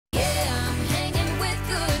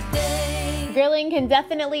Grilling can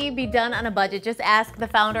definitely be done on a budget. Just ask the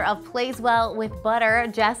founder of Plays Well with Butter,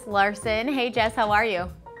 Jess Larson. Hey Jess, how are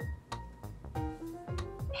you?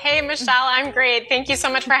 Hey Michelle, I'm great. Thank you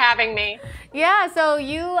so much for having me. Yeah, so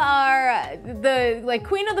you are the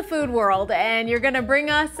queen of the food world, and you're gonna bring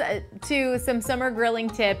us to some summer grilling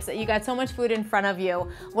tips. You got so much food in front of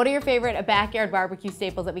you. What are your favorite backyard barbecue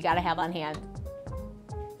staples that we gotta have on hand?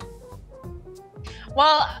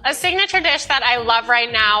 Well, a signature dish that I love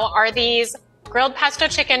right now are these grilled pesto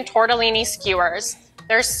chicken tortellini skewers.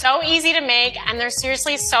 They're so easy to make, and they're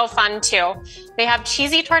seriously so fun too. They have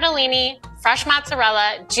cheesy tortellini, fresh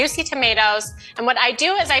mozzarella, juicy tomatoes, and what I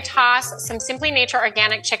do is I toss some Simply Nature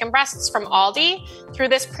organic chicken breasts from Aldi through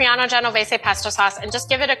this Priano Genovese pesto sauce and just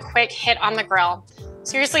give it a quick hit on the grill.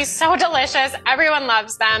 Seriously, so delicious. Everyone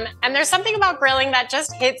loves them, and there's something about grilling that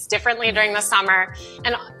just hits differently during the summer.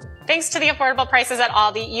 And thanks to the affordable prices at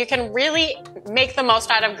Aldi, you can really make the most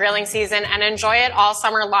out of grilling season and enjoy it all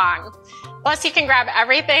summer long. Plus, you can grab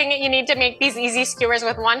everything you need to make these easy skewers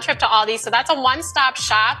with one trip to Aldi, so that's a one-stop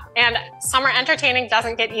shop, and summer entertaining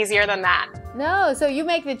doesn't get easier than that. No, so you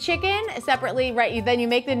make the chicken separately, right? Then you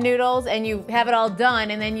make the noodles and you have it all done,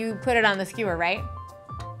 and then you put it on the skewer, right?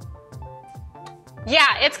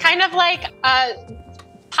 Yeah, it's kind of like a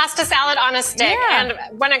pasta salad on a stick, and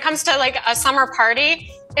when it comes to like a summer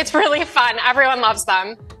party, it's really fun. Everyone loves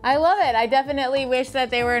them. I love it. I definitely wish that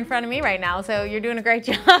they were in front of me right now. So you're doing a great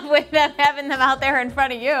job with them, having them out there in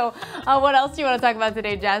front of you. What else do you want to talk about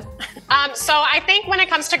today, Jess? So I think when it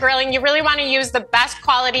comes to grilling, you really want to use the best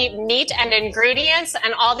quality meat and ingredients,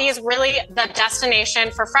 and all these really the destination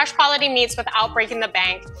for fresh quality meats without breaking the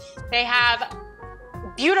bank. They have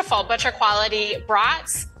beautiful butcher quality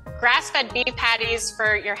brats, grass-fed beef patties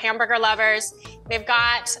for your hamburger lovers. They've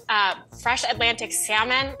got fresh Atlantic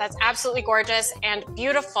salmon that's absolutely gorgeous, and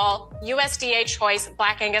beautiful USDA choice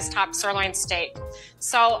Black Angus top sirloin steak.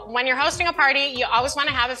 So when you're hosting a party, you always want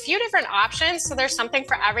to have a few different options so there's something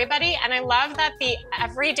for everybody. And I love that the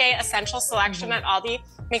everyday essential selection at Aldi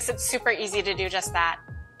makes it super easy to do just that.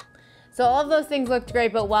 So all of those things looked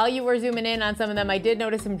great, but while you were zooming in on some of them, I did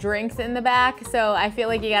notice some drinks in the back. So I feel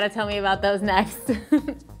like you got to tell me about those next.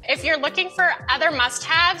 If you're looking for other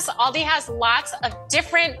must-haves, Aldi has lots of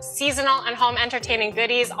different seasonal and home entertaining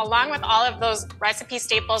goodies, along with all of those recipe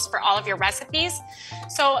staples for all of your recipes.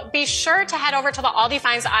 So be sure to head over to the Aldi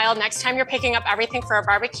Finds aisle next time you're picking up everything for a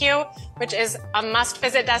barbecue, which is a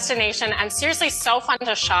must-visit destination and seriously so fun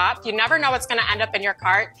to shop. You never know what's going to end up in your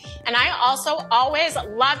cart. And I also always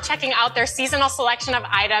love checking out their seasonal selection of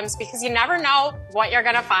items because you never know what you're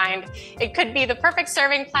going to find. It could be the perfect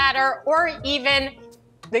serving platter or even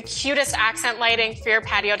the cutest accent lighting for your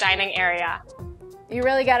patio dining area. You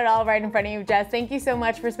really got it all right in front of you, Jess. Thank you so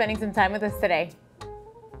much for spending some time with us today.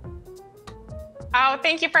 Oh,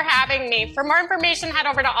 thank you for having me. For more information, head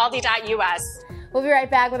over to aldi.us. We'll be right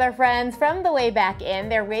back with our friends from the way back in.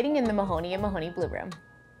 They're waiting in the Mahoney and Mahoney Blue Room.